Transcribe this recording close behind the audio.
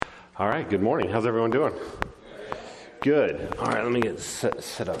All right, good morning. How's everyone doing? Good. All right, let me get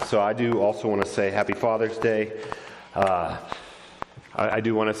set up. So I do also want to say Happy Father's Day. I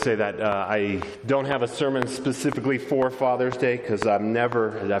do want to say that I don't have a sermon specifically for Father's Day because I've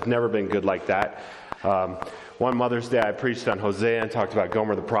never been good like that. One Mother's Day I preached on Hosea and talked about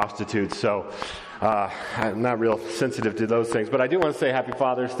Gomer the prostitute, so I'm not real sensitive to those things. But I do want to say Happy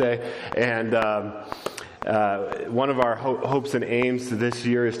Father's Day, and one of our hopes and aims this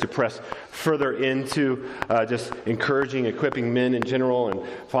year is to press further into just encouraging, equipping men in general and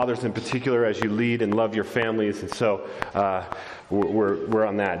fathers in particular as you lead and love your families. And so we're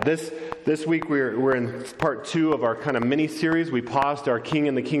on that. This week we're in part 2 of our kind of mini series. We paused our King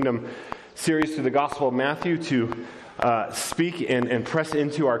in the Kingdom series through the Gospel of Matthew to speak and press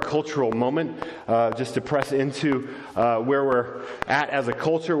into our cultural moment, just to press into where we're at as a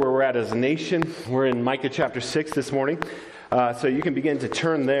culture, where we're at as a nation. We're in Micah chapter 6 this morning, so you can begin to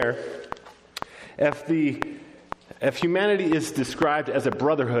turn there. If humanity is described as a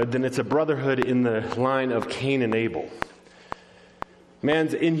brotherhood, then it's a brotherhood in the line of Cain and Abel.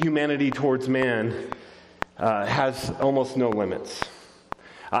 Man's inhumanity towards man has almost no limits.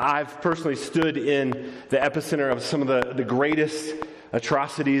 I've personally stood in the epicenter of some of the greatest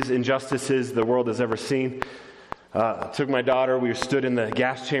atrocities, injustices the world has ever seen. Took my daughter, we stood in the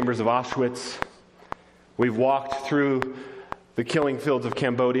gas chambers of Auschwitz. We've walked through the killing fields of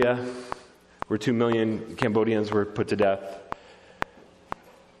Cambodia, where 2 million Cambodians were put to death.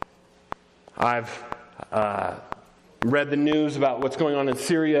 I've read the news about what's going on in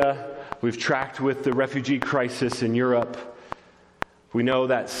Syria. We've tracked with the refugee crisis in Europe. We know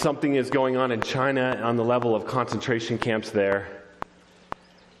that something is going on in China on the level of concentration camps there.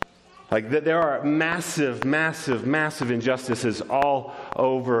 There are massive injustices all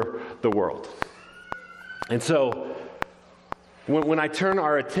over the world. And so, when I turn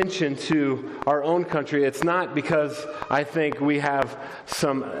our attention to our own country, it's not because I think we have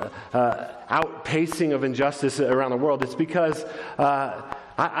some outpacing of injustice around the world. It's because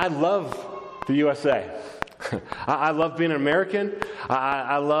I love the USA. I love being an American.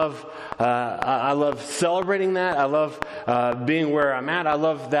 I love celebrating that. I love being where I'm at. I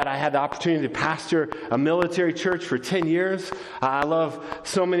love that I had the opportunity to pastor a military church for 10 years. I love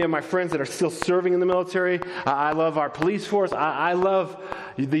so many of my friends that are still serving in the military. I love our police force. I love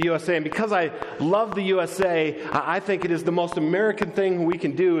the USA. And because I love the USA, I think it is the most American thing we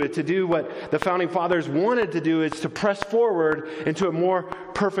can do, to do what the Founding Fathers wanted to do, is to press forward into a more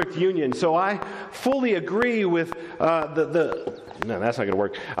perfect union. So I fully agree with no, that's not going to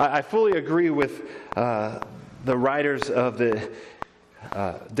work. I fully agree with the writers of the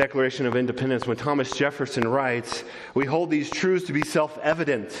Declaration of Independence when Thomas Jefferson writes, "We hold these truths to be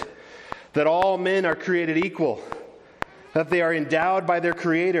self-evident, that all men are created equal, that they are endowed by their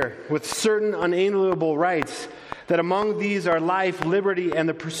Creator with certain unalienable rights, that among these are life, liberty, and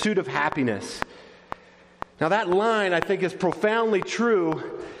the pursuit of happiness." Now that line, I think, is profoundly true,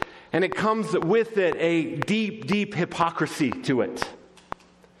 and it comes with it a deep hypocrisy to it.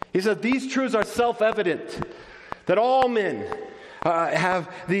 He says these truths are self-evident, that all men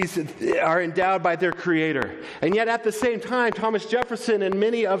are endowed by their Creator. And yet at the same time, Thomas Jefferson and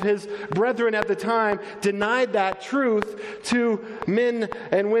many of his brethren at the time denied that truth to men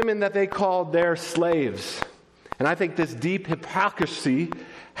and women that they called their slaves. And I think this deep hypocrisy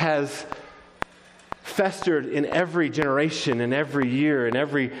has festered in every generation, in every year, in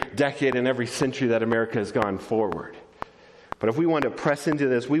every decade, in every century that America has gone forward. But if we want to press into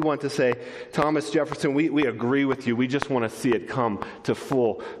this, we want to say, Thomas Jefferson, we agree with you. We just want to see it come to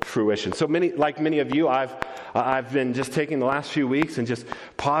full fruition. So like many of you, I've been just taking the last few weeks and just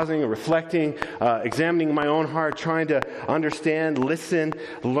pausing and reflecting, examining my own heart, trying to understand, listen,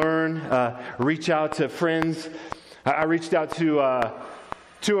 learn, reach out to friends. I reached out to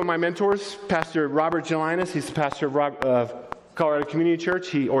two of my mentors, Pastor Robert Gelinas. He's the pastor of Colorado Community Church.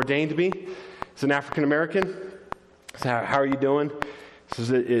 He ordained me. He's an African American. So how are you doing? He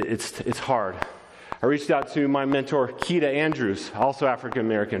says, it's hard. I reached out to my mentor, Keita Andrews, also African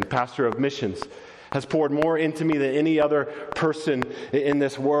American, pastor of missions. Has poured more into me than any other person in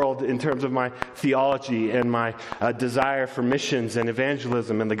this world in terms of my theology and my desire for missions and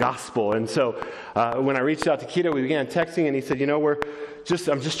evangelism and the gospel. And so when I reached out to Keita, we began texting, and he said,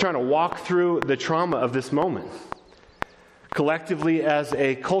 I'm just trying to walk through the trauma of this moment. Collectively as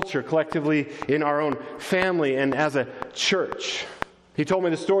a culture, collectively in our own family and as a church. He told me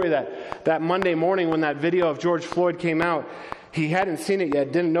the story that Monday morning when that video of George Floyd came out, he hadn't seen it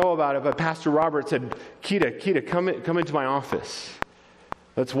yet, didn't know about it, but Pastor Robert said, Keita, come into my office.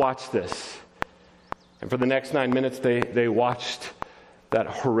 Let's watch this. And for the next 9 minutes, they watched that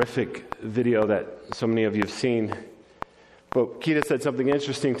horrific video that so many of you have seen. But Keita said something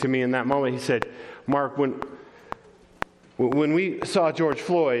interesting to me in that moment. He said, Mark, when we saw George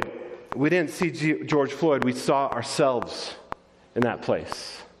Floyd, we didn't see George Floyd, we saw ourselves in that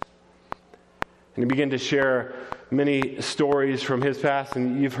place. And he began to share many stories from his past,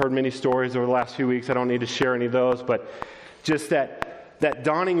 and you've heard many stories over the last few weeks. I don't need to share any of those, but just that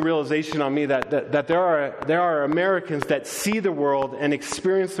dawning realization on me that there are Americans that see the world and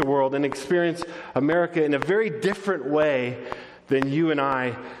experience America in a very different way than you and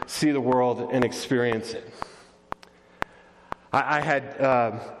I see the world and experience it. I had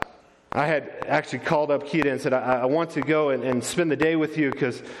actually called up Keita and said, I want to go and spend the day with you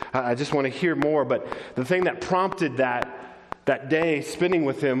because I just want to hear more. But the thing that prompted that day spending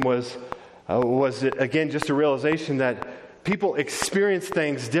with him was again, just a realization that people experience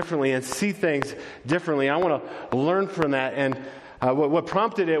things differently and see things differently. I want to learn from that. And what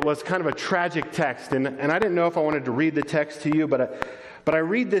prompted it was kind of a tragic text. And I didn't know if I wanted to read the text to you, but I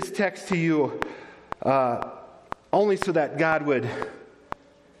read this text to you only so that God would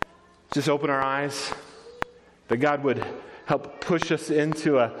just open our eyes, that God would help push us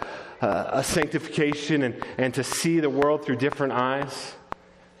into a sanctification and to see the world through different eyes.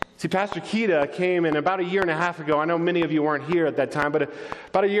 See, Pastor Keita came in about a year and a half ago. I know many of you weren't here at that time, but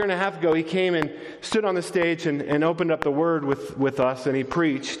about a year and a half ago, he came and stood on the stage and opened up the Word with us, and he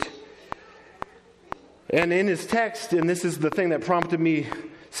preached. And in his text, and this is the thing that prompted me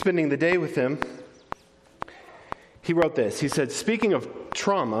spending the day with him, he wrote this. He said, speaking of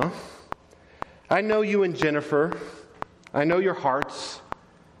trauma, I know you and Jennifer. I know your hearts.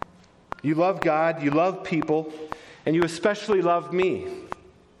 You love God, you love people, and you especially love me.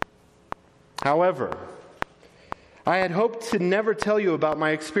 However, I had hoped to never tell you about my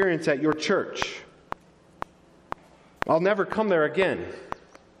experience at your church. I'll never come there again.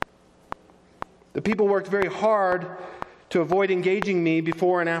 The people worked very hard to avoid engaging me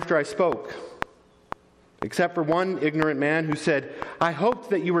before and after I spoke, except for one ignorant man who said, I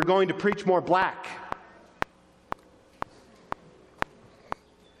hoped that you were going to preach more black.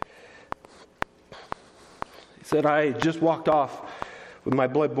 He said, I just walked off with my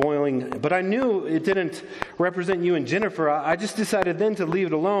blood boiling, but I knew it didn't represent you and Jennifer. I just decided then to leave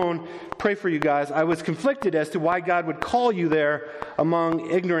it alone, pray for you guys. I was conflicted as to why God would call you there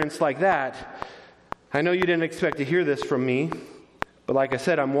among ignorance like that. I know you didn't expect to hear this from me, but like I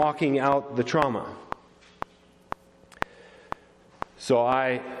said, I'm walking out the trauma. So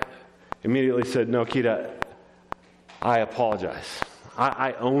I immediately said, no, Keita, I apologize.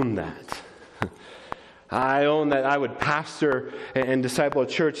 I own that. I own that I would pastor and disciple a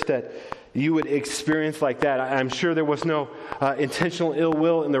church that you would experience like that. I'm sure there was no intentional ill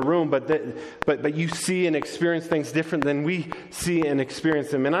will in the room, but you see and experience things different than we see and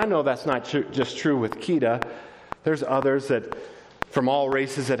experience them. And I know that's not just true with Keita. There's others that from all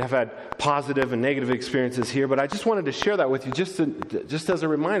races that have had positive and negative experiences here, but I just wanted to share that with you just as a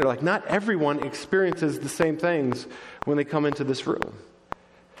reminder. Like, not everyone experiences the same things when they come into this room.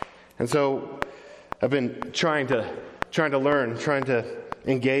 And so I've been trying to learn, trying to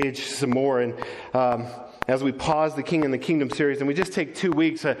engage some more. And as we pause the King and the Kingdom series, and we just take 2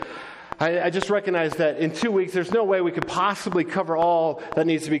 weeks, I just recognize that in 2 weeks, there's no way we could possibly cover all that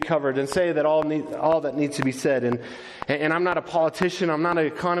needs to be covered and say that all that needs to be said. And I'm not a politician. I'm not an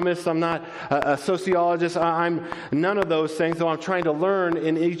economist. I'm not a sociologist. I'm none of those things, though I'm trying to learn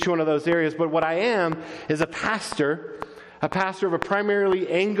in each one of those areas. But what I am is a pastor of a primarily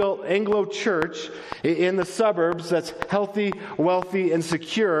Anglo church in the suburbs that's healthy, wealthy, and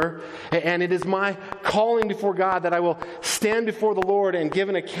secure. And it is my calling before God that I will stand before the Lord and give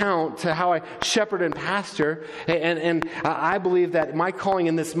an account to how I shepherd and pastor. And I believe that my calling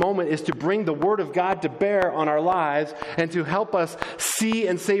in this moment is to bring the Word of God to bear on our lives and to help us see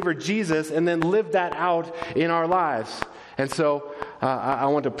and savor Jesus and then live that out in our lives. And so I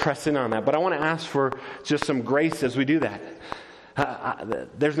want to press in on that. But I want to ask for just some grace as we do that.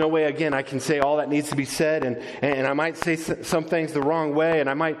 There's no way, again, I can say all that needs to be said. And I might say some things the wrong way. And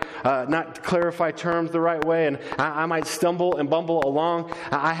I might not clarify terms the right way. And I might stumble and bumble along.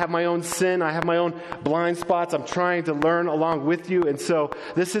 I have my own sin. I have my own blind spots. I'm trying to learn along with you. And so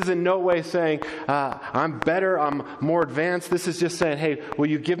this is in no way saying I'm better, I'm more advanced. This is just saying, hey, will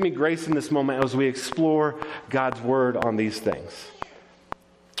you give me grace in this moment as we explore God's Word on these things?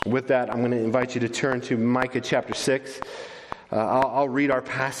 With that, I'm going to invite you to turn to Micah chapter 6. I'll read our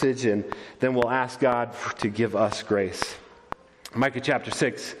passage and then we'll ask God to give us grace. Micah chapter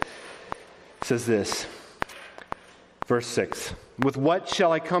 6 says this, verse 6. With what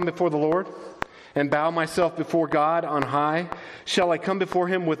shall I come before the Lord and bow myself before God on high? Shall I come before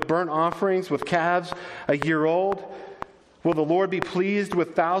him with burnt offerings, with calves a year old? Will the Lord be pleased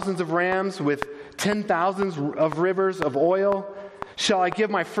with thousands of rams, with 10,000s of rivers of oil? Shall I give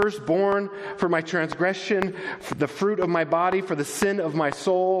my firstborn for my transgression, for the fruit of my body, for the sin of my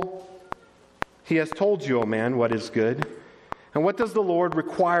soul? He has told you, O man, what is good. And what does the Lord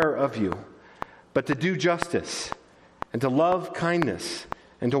require of you? But to do justice, and to love kindness,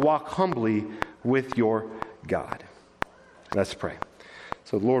 and to walk humbly with your God. Let's pray.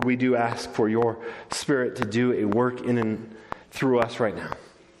 So, Lord, we do ask for your Spirit to do a work in and through us right now.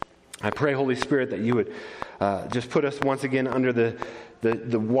 I pray, Holy Spirit, that you would just put us once again under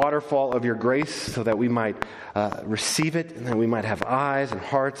the waterfall of your grace so that we might receive it and that we might have eyes and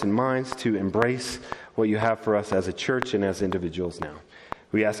hearts and minds to embrace what you have for us as a church and as individuals now.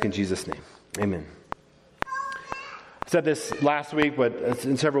 We ask in Jesus' name. Amen. I said this last week, but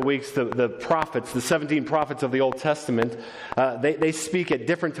in several weeks, the prophets, the 17 prophets of the Old Testament, they speak at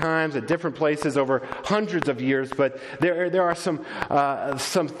different times, at different places over hundreds of years, but there are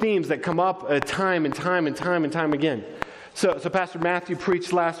some themes that come up time and time again. So Pastor Matthew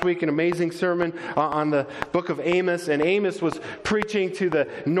preached last week an amazing sermon on the book of Amos, and Amos was preaching to the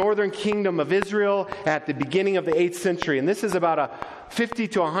northern kingdom of Israel at the beginning of the 8th century. And this is about 50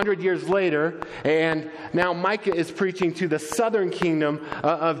 to 100 years later, and now Micah is preaching to the southern kingdom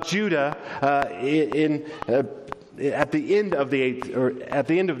of Judah at the end of the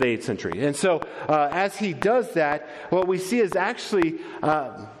 8th century. And so as he does that, what we see is actually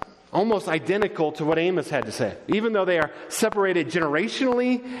almost identical to what Amos had to say. Even though they are separated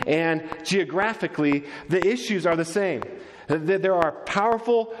generationally and geographically, the issues are the same. There are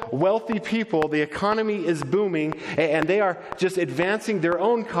powerful, wealthy people, the economy is booming, and they are just advancing their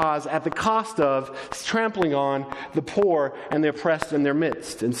own cause at the cost of trampling on the poor and the oppressed in their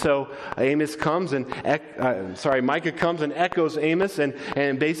midst. And so Micah comes and echoes Amos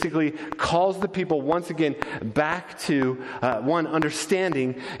and basically calls the people once again back to one,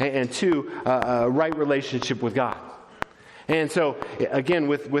 understanding, and two, a right relationship with God. And so, again,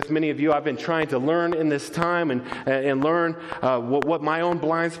 with many of you, I've been trying to learn in this time and learn what my own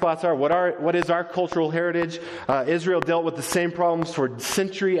blind spots are. What is our cultural heritage? Israel dealt with the same problems for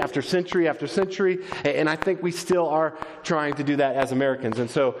century after century after century, and I think we still are trying to do that as Americans. And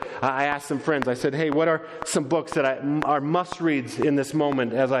so I asked some friends, I said, hey, what are some books that are must-reads in this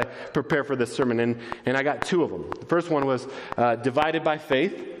moment as I prepare for this sermon? And I got two of them. The first one was Divided by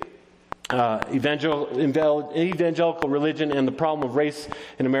Faith. Evangelical religion and the problem of race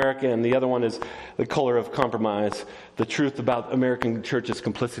in America, and the other one is The Color of Compromise, the truth about American church's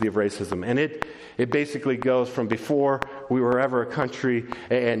complicity of racism. And it basically goes from before we were ever a country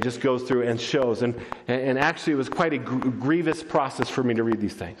and just goes through and shows. And actually it was quite a grievous process for me to read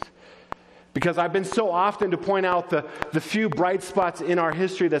these things. Because I've been so often to point out the few bright spots in our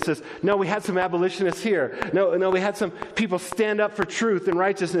history that says, no, we had some abolitionists here. No, we had some people stand up for truth and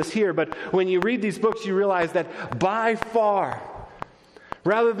righteousness here. But when you read these books, you realize that by far,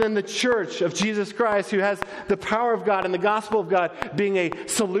 rather than the church of Jesus Christ, who has the power of God and the gospel of God being a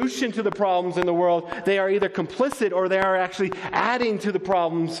solution to the problems in the world, they are either complicit or they are actually adding to the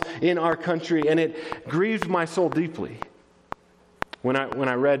problems in our country. And it grieved my soul deeply. When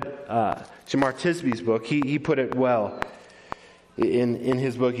I read Jamar Tisby's book, he put it well. In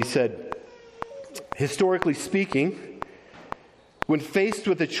his book, he said, historically speaking, when faced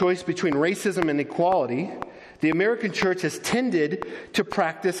with a choice between racism and equality, the American church has tended to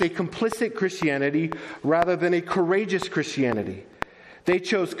practice a complicit Christianity rather than a courageous Christianity. They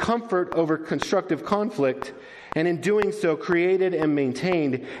chose comfort over constructive conflict, and in doing so created and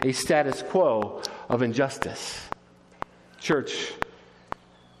maintained a status quo of injustice. Church,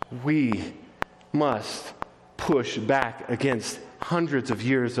 we must push back against hundreds of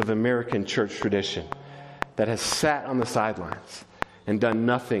years of American church tradition that has sat on the sidelines and done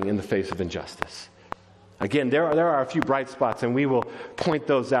nothing in the face of injustice. Again, there are a few bright spots, and we will point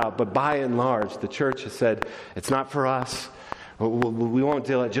those out, but by and large, the church has said, it's not for us. We won't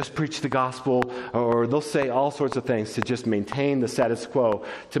do it. Just preach the gospel, or they'll say all sorts of things to just maintain the status quo,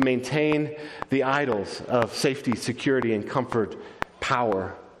 to maintain the idols of safety, security, and comfort,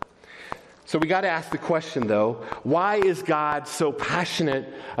 power. So we got to ask the question, though, why is God so passionate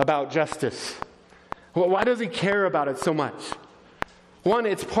about justice? Why does he care about it so much? One,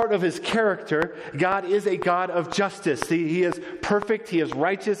 it's part of his character. God is a God of justice. He is perfect. He is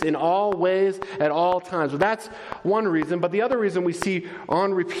righteous in all ways at all times. So that's one reason. But the other reason we see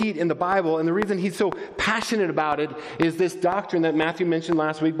on repeat in the Bible, and the reason he's so passionate about it, is this doctrine that Matthew mentioned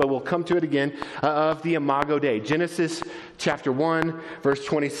last week, but we'll come to it again, of the Imago Dei. Genesis chapter 1, verse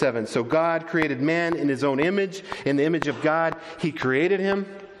 27. So God created man in his own image. In the image of God, he created him.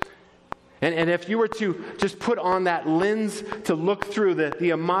 And if you were to just put on that lens to look through the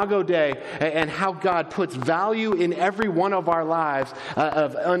Imago Dei and how God puts value in every one of our lives,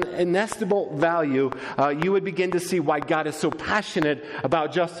 of inestimable value, you would begin to see why God is so passionate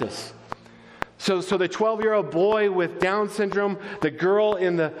about justice. So the 12-year-old boy with Down syndrome, the girl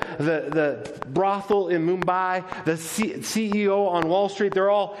in the brothel in Mumbai, the CEO on Wall Street,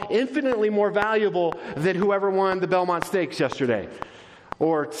 they're all infinitely more valuable than whoever won the Belmont Stakes yesterday,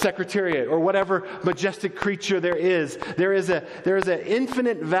 or Secretariat, or whatever majestic creature there is. There is an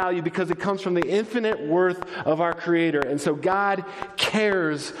infinite value because it comes from the infinite worth of our Creator. And so God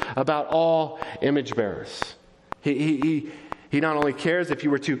cares about all image bearers. He not only cares, if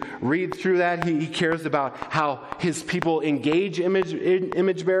you were to read through that, he cares about how his people engage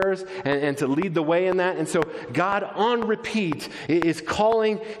image bearers and to lead the way in that. And so God, on repeat, is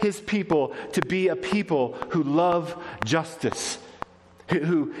calling his people to be a people who love justice,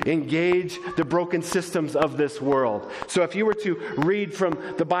 who engage the broken systems of this world. So if you were to read from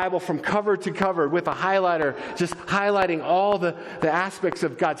the Bible from cover to cover with a highlighter, just highlighting all the aspects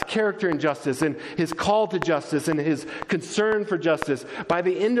of God's character and justice and his call to justice and his concern for justice, by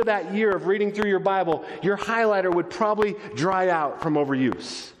the end of that year of reading through your Bible, your highlighter would probably dry out from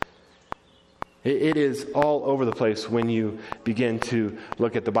overuse. It is all over the place when you begin to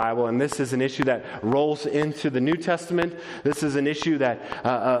look at the Bible. And this is an issue that rolls into the New Testament. This is an issue that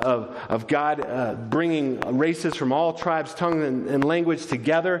of God bringing races from all tribes, tongues, and language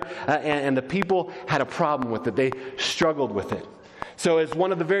together. And the people had a problem with it. They struggled with it. So it's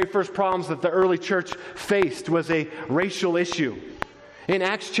one of the very first problems that the early church faced was a racial issue. In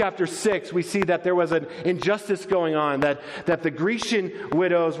Acts chapter 6, we see that there was an injustice going on, that the Grecian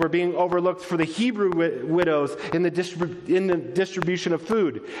widows were being overlooked for the Hebrew widows in the distribution of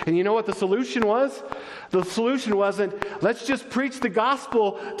food. And you know what the solution was? The solution wasn't, let's just preach the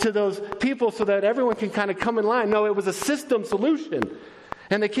gospel to those people so that everyone can kind of come in line. No, it was a system solution.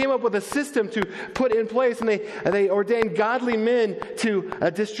 And they came up with a system to put in place, and they ordained godly men to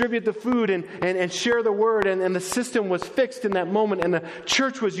distribute the food and share the word. And the system was fixed in that moment, and the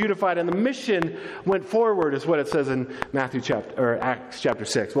church was unified, and the mission went forward, is what it says in Acts chapter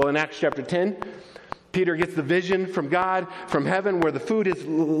 6. Well, in Acts chapter 10, Peter gets the vision from God, from heaven, where the food is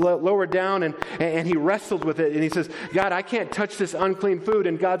lowered down, and he wrestled with it. And he says, God, I can't touch this unclean food.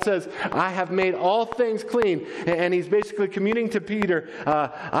 And God says, I have made all things clean. And he's basically communing to Peter,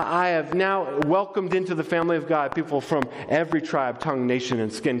 I have now welcomed into the family of God people from every tribe, tongue, nation,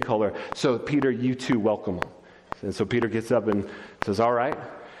 and skin color. So Peter, you too welcome them. And so Peter gets up and says, all right.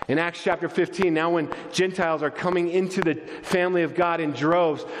 In Acts chapter 15, now when Gentiles are coming into the family of God in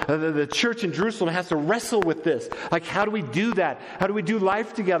droves, the church in Jerusalem has to wrestle with this. Like, how do we do that? How do we do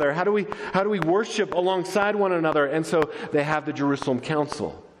life together? How do we worship alongside one another? And so they have the Jerusalem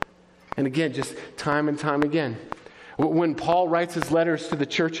Council. And again, just time and time again. When Paul writes his letters to the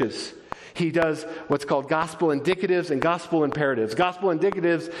churches, he does what's called gospel indicatives and gospel imperatives. Gospel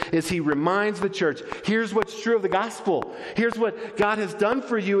indicatives is he reminds the church, here's what's true of the gospel. Here's what God has done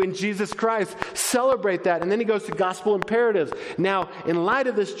for you in Jesus Christ. Celebrate that. And then he goes to gospel imperatives. Now, in light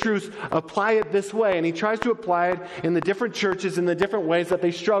of this truth, apply it this way. And he tries to apply it in the different churches in the different ways that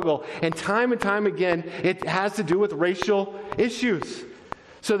they struggle. And time again, it has to do with racial issues.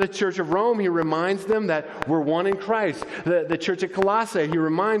 So the church of Rome, he reminds them that we're one in Christ. The church at Colossae, he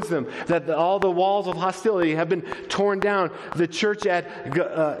reminds them that all the walls of hostility have been torn down. The church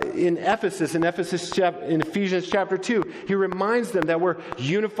in Ephesus, in Ephesians chapter 2, he reminds them that we're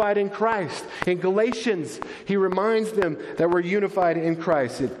unified in Christ. In Galatians, he reminds them that we're unified in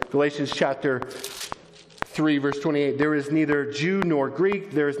Christ. In Galatians chapter 3, verse 28, there is neither Jew nor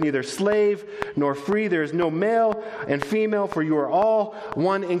Greek, there is neither slave nor free, there is no male and female, for you are all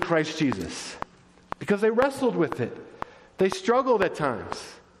one in Christ Jesus. Because they wrestled with it. They struggled at times.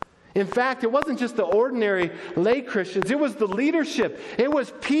 In fact, it wasn't just the ordinary lay Christians, it was the leadership. It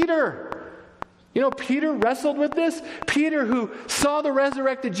was Peter. You know, Peter wrestled with this. Peter who saw the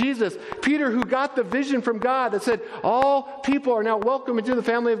resurrected Jesus. Peter who got the vision from God that said, all people are now welcome into the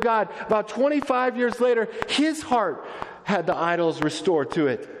family of God. About 25 years later, his heart had the idols restored to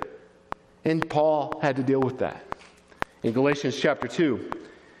it. And Paul had to deal with that. In Galatians chapter 2,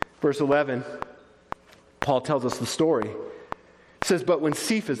 verse 11, Paul tells us the story. It says, but when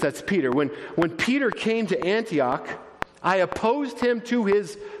Cephas, that's Peter, when Peter came to Antioch, I opposed him to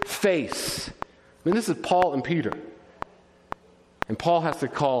his face. I mean, this is Paul and Peter. And Paul has to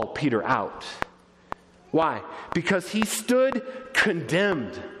call Peter out. Why? Because he stood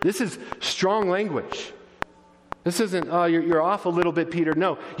condemned. This is strong language. This isn't, oh, you're off a little bit, Peter.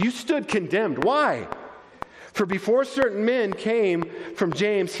 No, you stood condemned. Why? For before certain men came from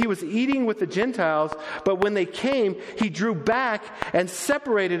James, he was eating with the Gentiles, but when they came, he drew back and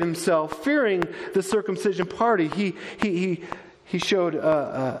separated himself, fearing the circumcision party. He showed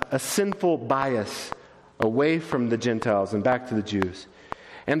a sinful bias away from the Gentiles and back to the Jews.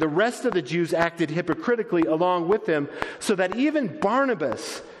 And the rest of the Jews acted hypocritically along with him, so that even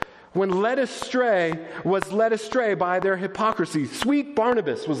Barnabas, when led astray, was led astray by their hypocrisy. Sweet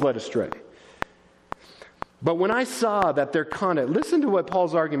Barnabas was led astray. But when I saw that their conduct, listen to what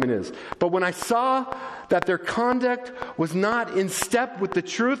Paul's argument is. But when I saw that their conduct was not in step with the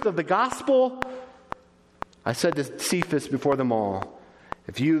truth of the gospel, I said to Cephas before them all,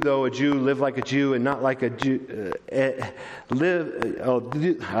 if you, though a Jew, live like a Jew and not like a Jew, let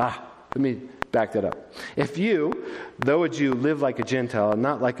me back that up. If you, though a Jew, live like a Gentile and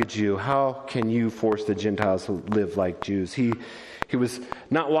not like a Jew, how can you force the Gentiles to live like Jews? He was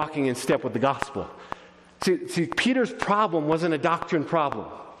not walking in step with the gospel. See, Peter's problem wasn't a doctrine problem.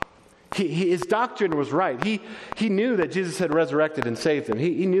 His doctrine was right. He knew that Jesus had resurrected and saved him.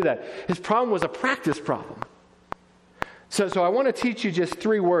 He knew that. His problem was a practice problem. So I want to teach you just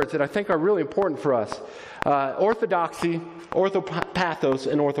 3 words that I think are really important for us. Orthodoxy,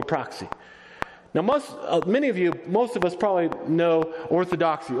 orthopathos, and orthopraxy. Now, most of us probably know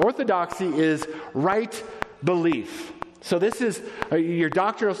orthodoxy. Orthodoxy is right belief. So this is your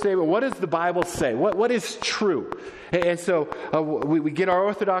doctrinal statement. What does the Bible say? What is true? And so we get our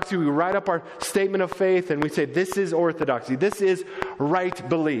orthodoxy, we write up our statement of faith, and we say, this is orthodoxy. This is right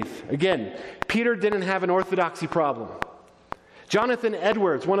belief. Again, Peter didn't have an orthodoxy problem. Jonathan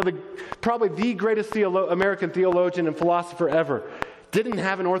Edwards, probably the greatest American theologian and philosopher ever, didn't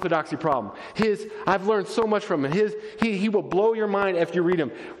have an orthodoxy problem. I've learned so much from him. He will blow your mind after you read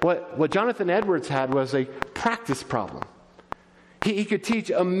him. What Jonathan Edwards had was a practice problem. He could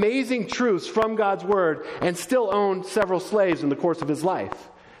teach amazing truths from God's Word and still own several slaves in the course of his life.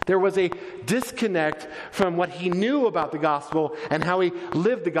 There was a disconnect from what he knew about the gospel and how he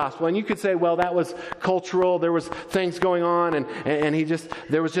lived the gospel. And you could say, well, that was cultural. There was things going on, and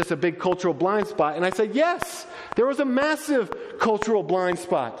there was just a big cultural blind spot. And I said, yes, there was a massive cultural blind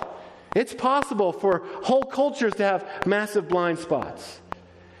spot. It's possible for whole cultures to have massive blind spots.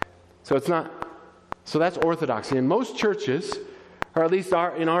 So that's orthodoxy. In most churches, or at least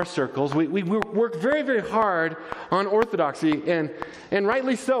in our circles, we work very, very hard on orthodoxy, and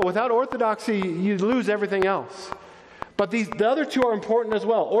rightly so. Without orthodoxy, you lose everything else. But the other 2 are important as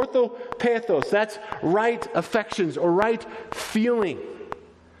well. Orthopathos, that's right affections or right feeling.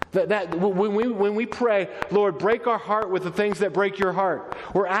 That when we pray, Lord, break our heart with the things that break your heart,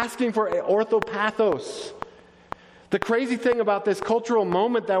 we're asking for orthopathos. The crazy thing about this cultural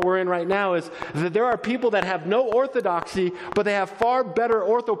moment that we're in right now is that there are people that have no orthodoxy, but they have far better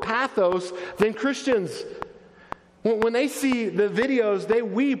orthopathos than Christians. When they see the videos, they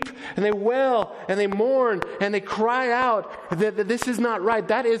weep and they wail and they mourn and they cry out that this is not right.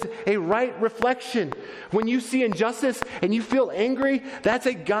 That is a right reflection. When you see injustice and you feel angry, that's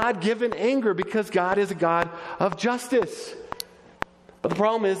a God-given anger because God is a God of justice. But the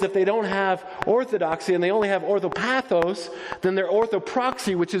problem is if they don't have orthodoxy and they only have orthopathos, then their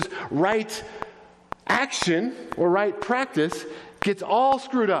orthopraxy, which is right action or right practice, gets all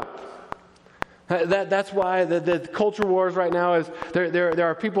screwed up. That's why the culture wars right now is there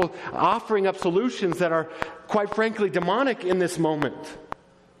are people offering up solutions that are, quite frankly, demonic in this moment.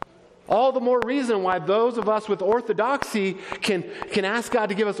 All the more reason why those of us with orthodoxy can ask God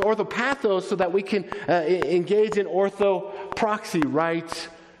to give us orthopathos so that we can engage in orthopraxy, right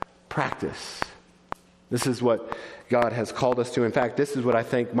practice. This is what God has called us to. In fact, this is what I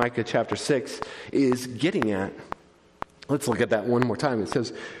think Micah chapter 6 is getting at. Let's look at that one more time. It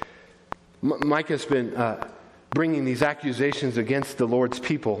says, Micah's been bringing these accusations against the Lord's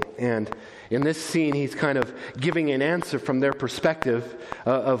people, and in this scene, he's kind of giving an answer from their perspective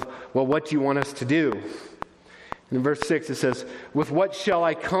of, well, what do you want us to do? And in verse 6, it says, with what shall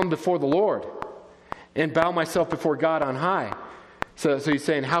I come before the Lord and bow myself before God on high? So he's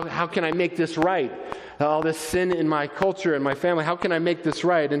saying, how can I make this right? All this sin in my culture and my family, how can I make this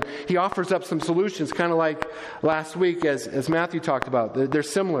right? And he offers up some solutions, kind of like last week as Matthew talked about. They're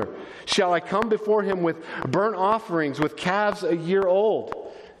similar. Shall I come before him with burnt offerings, with calves a year old?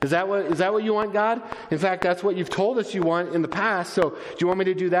 Is that what you want, God? In fact, that's what you've told us you want in the past. So do you want me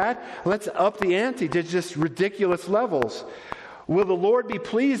to do that? Let's up the ante to just ridiculous levels. Will the Lord be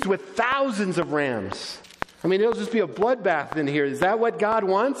pleased with thousands of rams? I mean, it'll just be a bloodbath in here. Is that what God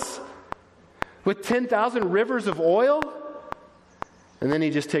wants? With 10,000 rivers of oil? And then he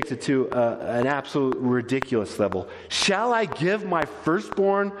just takes it to an absolute ridiculous level. Shall I give my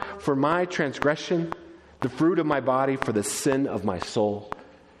firstborn for my transgression, the fruit of my body for the sin of my soul?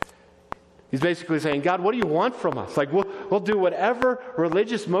 He's basically saying, God, what do you want from us? Like, we'll do whatever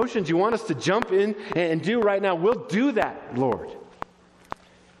religious motions you want us to jump in and do right now. We'll do that, Lord.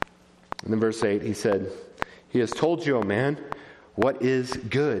 And then verse 8, he said, He has told you, O man, what is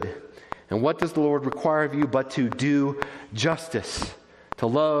good. And what does the Lord require of you but to do justice, to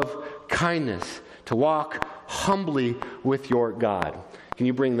love kindness, to walk humbly with your God? Can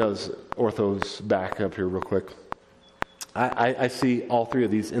you bring those orthos back up here real quick? I see all three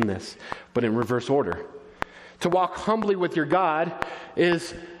of these in this, but in reverse order. To walk humbly with your God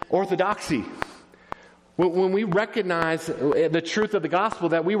is orthodoxy. When we recognize the truth of the gospel,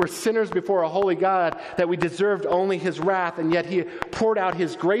 that we were sinners before a holy God, that we deserved only His wrath, and yet He poured out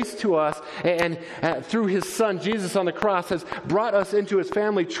His grace to us, and through His Son, Jesus on the cross, has brought us into His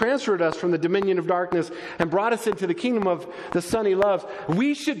family, transferred us from the dominion of darkness, and brought us into the kingdom of the Son He loves.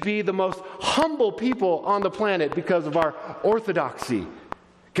 We should be the most humble people on the planet because of our orthodoxy.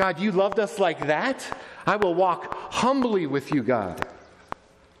 God, you loved us like that? I will walk humbly with you, God.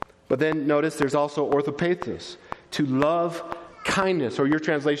 But then notice there's also orthopathos, to love kindness, or your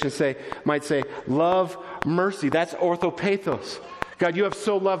translation might say love mercy. That's orthopathos. God, you have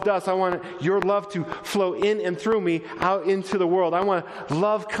so loved us. I want your love to flow in and through me out into the world. I want to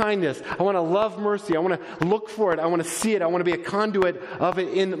love kindness. I want to love mercy. I want to look for it. I want to see it. I want to be a conduit of it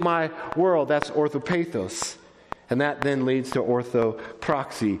in my world. That's orthopathos. And that then leads to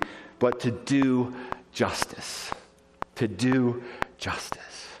orthopraxy, but to do justice. To do justice.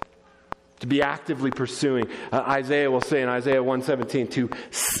 To be actively pursuing. Isaiah will say in Isaiah 1:17, to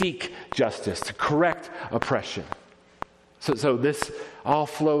seek justice, to correct oppression. So this all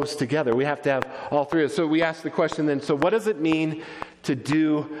flows together. We have to have all three of us. So we ask the question then, so what does it mean to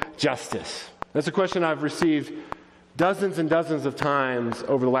do justice? That's a question I've received dozens and dozens of times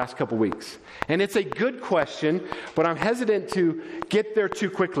over the last couple weeks. And it's a good question, but I'm hesitant to get there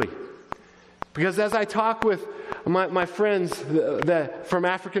too quickly. Because as I talk with my friends from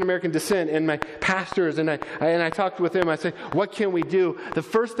African American descent and my pastors, and I talked with them, I say, what can we do? The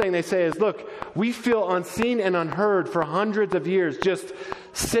first thing they say is, look, we feel unseen and unheard for hundreds of years. Just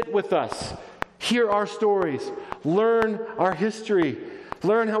sit with us. Hear our stories. Learn our history.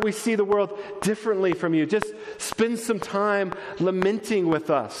 Learn how we see the world differently from you. Just spend some time lamenting with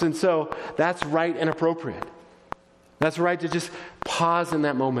us. And so that's right and appropriate. That's right to just pause in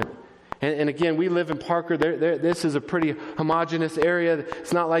that moment. And again, we live in Parker. This is a pretty homogenous area.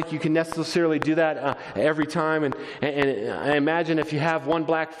 It's not like you can necessarily do that every time. And I imagine if you have one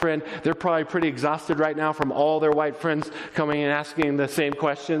black friend, they're probably pretty exhausted right now from all their white friends coming and asking the same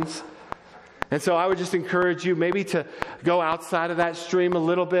questions. And so I would just encourage you maybe to go outside of that stream a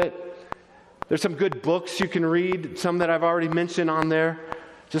little bit. There's some good books you can read, some that I've already mentioned on there,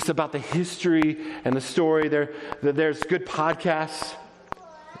 just about the history and the story. There's good podcasts.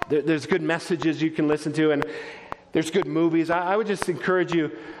 There's good messages you can listen to, and there's good movies. I would just encourage you,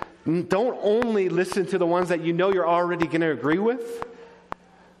 don't only listen to the ones that you know you're already going to agree with,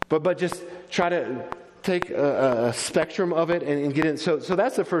 but just try to take a spectrum of it and get in. So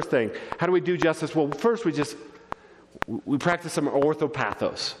that's the first thing. How do we do justice? Well, first we practice some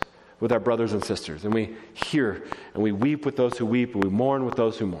orthopathos with our brothers and sisters, and we hear and we weep with those who weep, and we mourn with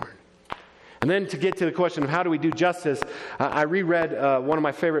those who mourn. And then to get to the question of how do we do justice, I reread one of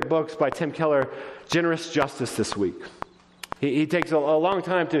my favorite books by Tim Keller, Generous Justice, this week. He takes a long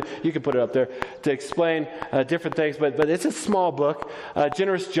time you can put it up there, to explain different things, but it's a small book,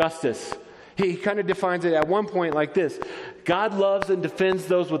 Generous Justice. He kind of defines it at one point like this: God loves and defends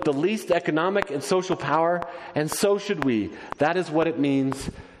those with the least economic and social power, and so should we. That is what it means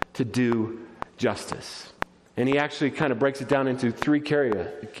to do justice. And he actually kind of breaks it down into three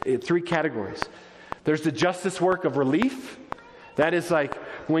categories. There's the justice work of relief. That is like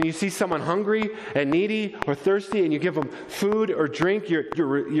when you see someone hungry and needy or thirsty and you give them food or drink,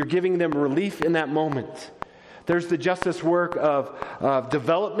 you're giving them relief in that moment. There's the justice work of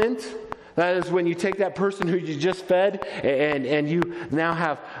development. That is when you take that person who you just fed and you now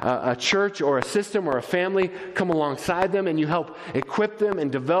have a church or a system or a family come alongside them and you help equip them and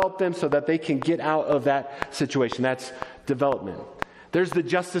develop them so that they can get out of that situation. That's development. There's the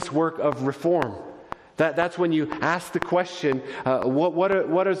justice work of reform. That's when you ask the question,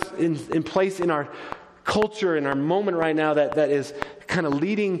 what is in place in our culture, in our moment right now that is kind of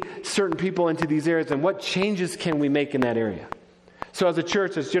leading certain people into these areas, and what changes can we make in that area? So as a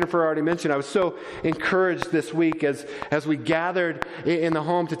church, as Jennifer already mentioned, I was so encouraged this week as we gathered in the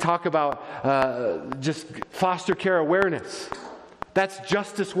home to talk about just foster care awareness. That's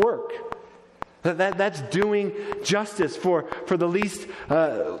justice work. That's doing justice for the least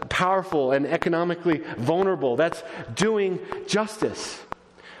powerful and economically vulnerable. That's doing justice.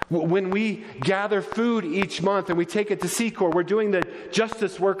 When we gather food each month and we take it to C-Corps, we're doing the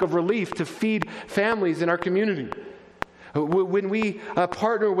justice work of relief to feed families in our community. When we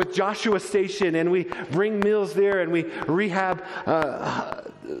partner with Joshua Station and we bring meals there and we rehab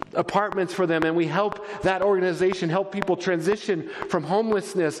apartments for them, and we help that organization help people transition from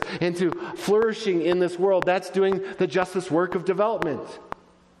homelessness into flourishing in this world, that's doing the justice work of development.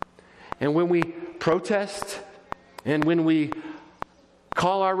 And when we protest, and when we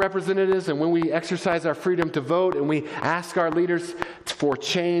call our representatives, and when we exercise our freedom to vote, and we ask our leaders for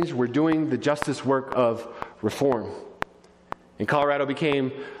change, we're doing the justice work of reform. And Colorado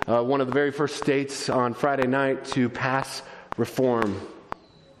became one of the very first states on Friday night to pass reform.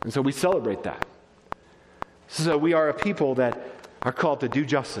 And so we celebrate that. So we are a people that are called to do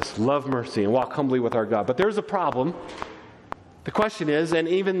justice, love mercy, and walk humbly with our God. But there's a problem. The question is, and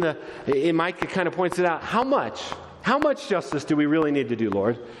even Micah kind of points it out, how much justice do we really need to do,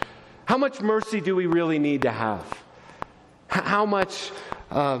 Lord? How much mercy do we really need to have? How much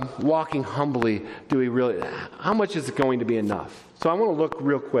walking humbly how much is it going to be enough? So I want to look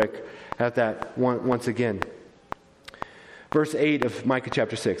real quick at that once again. Verse 8 of Micah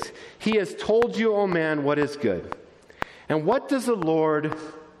chapter 6. He has told you, O man, what is good. And what does the Lord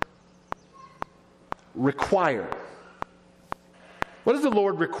require? What does the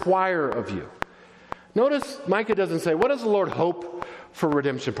Lord require of you? Notice Micah doesn't say, what does the Lord hope for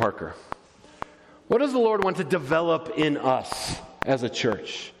Redemption Parker? What does the Lord want to develop in us as a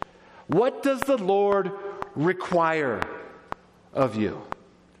church? What does the Lord require of you?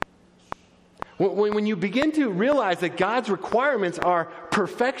 When you begin to realize that God's requirements are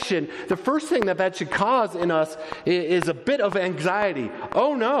perfection, the first thing that should cause in us is a bit of anxiety.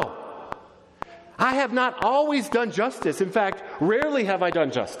 Oh no, I have not always done justice. In fact, rarely have I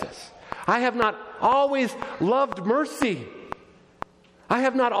done justice. I have not always loved mercy. I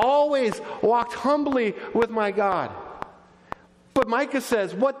have not always walked humbly with my God. But Micah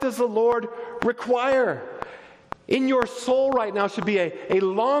says, what does the Lord require? In your soul right now should be a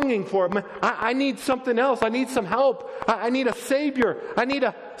longing for it. I need something else. I need some help. I need a Savior. I need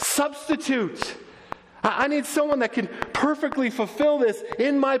a substitute. I need someone that can perfectly fulfill this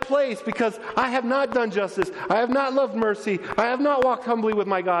in my place, because I have not done justice. I have not loved mercy. I have not walked humbly with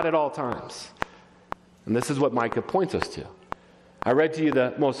my God at all times. And this is what Micah points us to. I read to you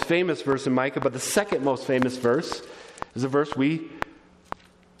the most famous verse in Micah, but the second most famous verse is a verse we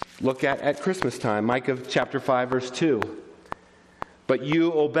look at Christmas time. Micah chapter 5, verse 2. But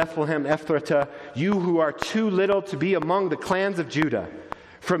you, O Bethlehem Ephratah, you who are too little to be among the clans of Judah,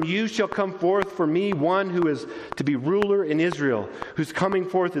 from you shall come forth for me one who is to be ruler in Israel, whose coming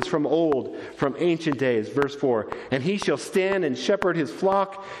forth is from old, from ancient days. Verse 4. And he shall stand and shepherd his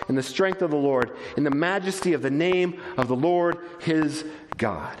flock in the strength of the Lord, in the majesty of the name of the Lord his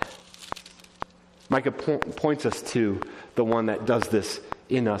God. Micah points us to the one that does this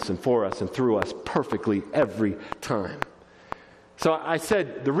in us and for us and through us perfectly every time. So I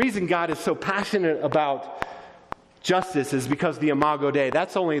said the reason God is so passionate about justice is because the Imago Dei.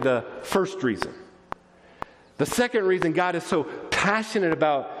 That's only the first reason. The second reason God is so passionate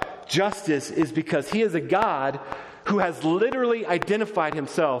about justice is because he is a God who has literally identified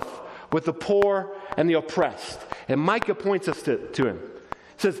himself with the poor and the oppressed. And Micah points us to him.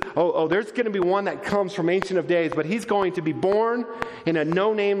 Says, there's going to be one that comes from Ancient of Days, but he's going to be born in a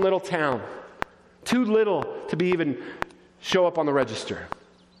no-name little town. Too little to be even show up on the register.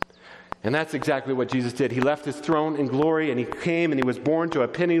 And that's exactly what Jesus did. He left his throne in glory, and he came and he was born to a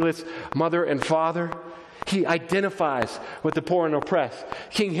penniless mother and father. He identifies with the poor and oppressed.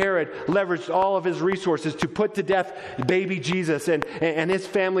 King Herod leveraged all of his resources to put to death baby Jesus, and his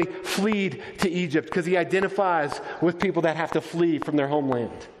family fled to Egypt because he identifies with people that have to flee from their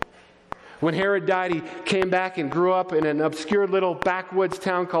homeland. When Herod died, he came back and grew up in an obscure little backwoods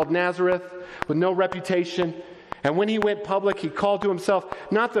town called Nazareth with no reputation. And when he went public, he called to himself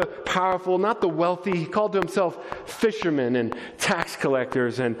not the powerful, not the wealthy. He called to himself fishermen and tax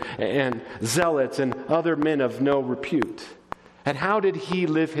collectors and zealots and other men of no repute. And how did he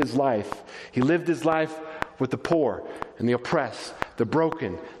live his life? He lived his life with the poor and the oppressed, the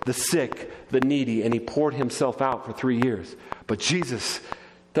broken, the sick, the needy, and he poured himself out for 3 years. But Jesus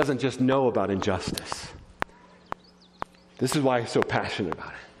doesn't just know about injustice. This is why he's so passionate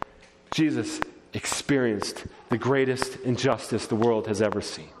about it. Jesus experienced the greatest injustice the world has ever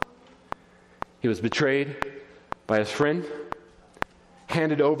seen. He was betrayed by his friend,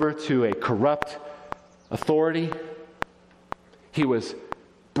 handed over to a corrupt authority. He was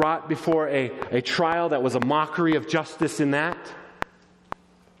brought before a trial that was a mockery of justice in that.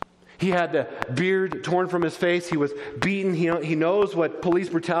 He had the beard torn from his face. He was beaten. He knows what police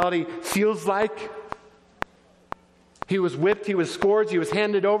brutality feels like. He was whipped. He was scourged. He was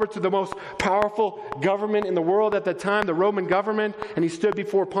handed over to the most powerful government in the world at that time, the Roman government, and he stood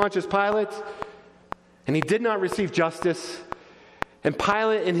before Pontius Pilate, and he did not receive justice. And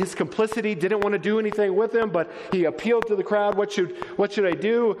Pilate, in his complicity, didn't want to do anything with him, but he appealed to the crowd, what should I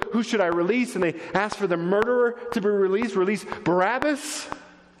do? Who should I release? And they asked for the murderer to be released. Release Barabbas.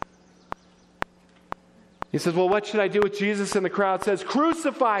 He says, well, what should I do with Jesus? And the crowd says,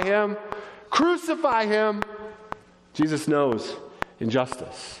 crucify him. Crucify him. Jesus knows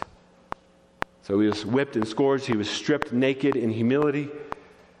injustice. So he was whipped and scourged. He was stripped naked in humility.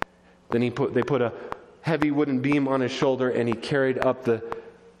 Then they put a heavy wooden beam on his shoulder, and he carried up the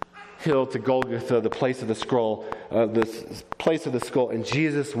hill to Golgotha, the place of the skull, and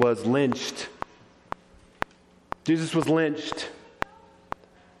Jesus was lynched. Jesus was lynched.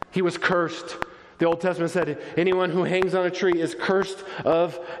 He was cursed. The Old Testament said, anyone who hangs on a tree is cursed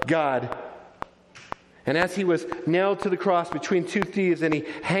of God. And as he was nailed to the cross between two thieves, and he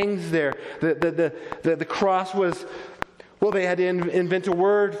hangs there, the cross was, well, they had to invent a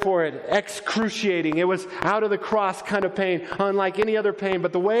word for it, excruciating. It was out of the cross kind of pain, unlike any other pain.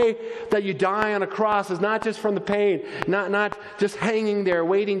 But the way that you die on a cross is not just from the pain, not just hanging there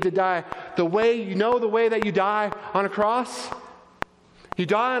waiting to die. The way that you die on a cross? You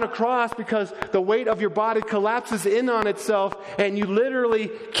die on a cross because the weight of your body collapses in on itself and you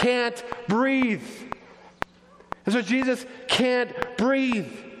literally can't breathe. And so Jesus can't breathe.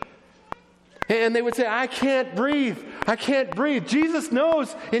 And they would say, I can't breathe. I can't breathe. Jesus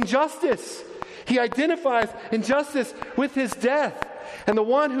knows injustice. He identifies injustice with his death. And the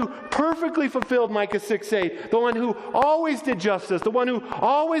one who perfectly fulfilled Micah 6:8, the one who always did justice, the one who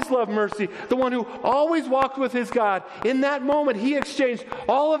always loved mercy, the one who always walked with his God, in that moment he exchanged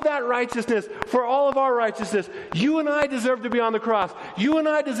all of that righteousness for all of our righteousness. You and I deserve to be on the cross. You and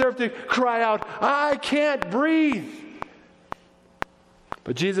I deserve to cry out, I can't breathe.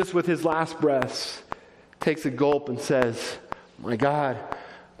 But Jesus, with his last breaths, takes a gulp and says, my God,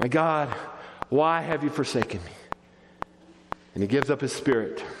 why have you forsaken me? And he gives up his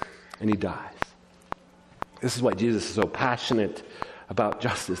spirit and he dies. This is why Jesus is so passionate about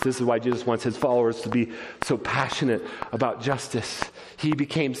justice. This is why Jesus wants his followers to be so passionate about justice. He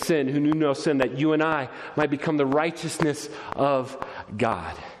became sin who knew no sin, that you and I might become the righteousness of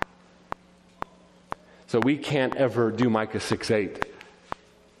God. So we can't ever do Micah 6:8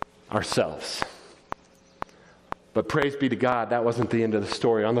 ourselves. But praise be to God, that wasn't the end of the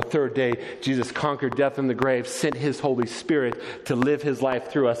story. On the third day, Jesus conquered death and the grave, sent his Holy Spirit to live his life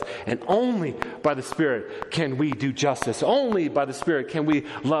through us. And only by the Spirit can we do justice. Only by the Spirit can we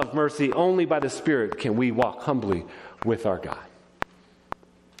love mercy. Only by the Spirit can we walk humbly with our God.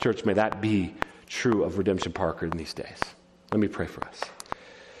 Church, may that be true of Redemption Parker in these days. Let me pray for us.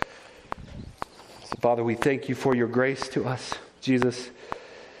 So, Father, we thank you for your grace to us. Jesus,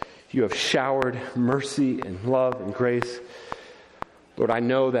 you have showered mercy and love and grace. Lord, I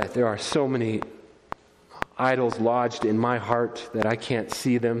know that there are so many idols lodged in my heart that I can't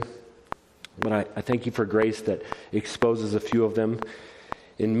see them. But I thank you for grace that exposes a few of them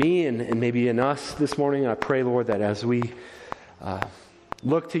in me and maybe in us this morning. I pray, Lord, that as we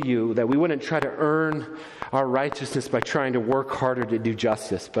look to you, that we wouldn't try to earn our righteousness by trying to work harder to do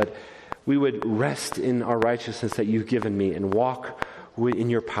justice, but we would rest in our righteousness that you've given me and walk in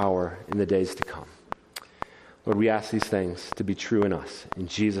your power in the days to come. Lord, we ask these things to be true in us. In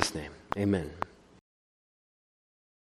Jesus' name, amen.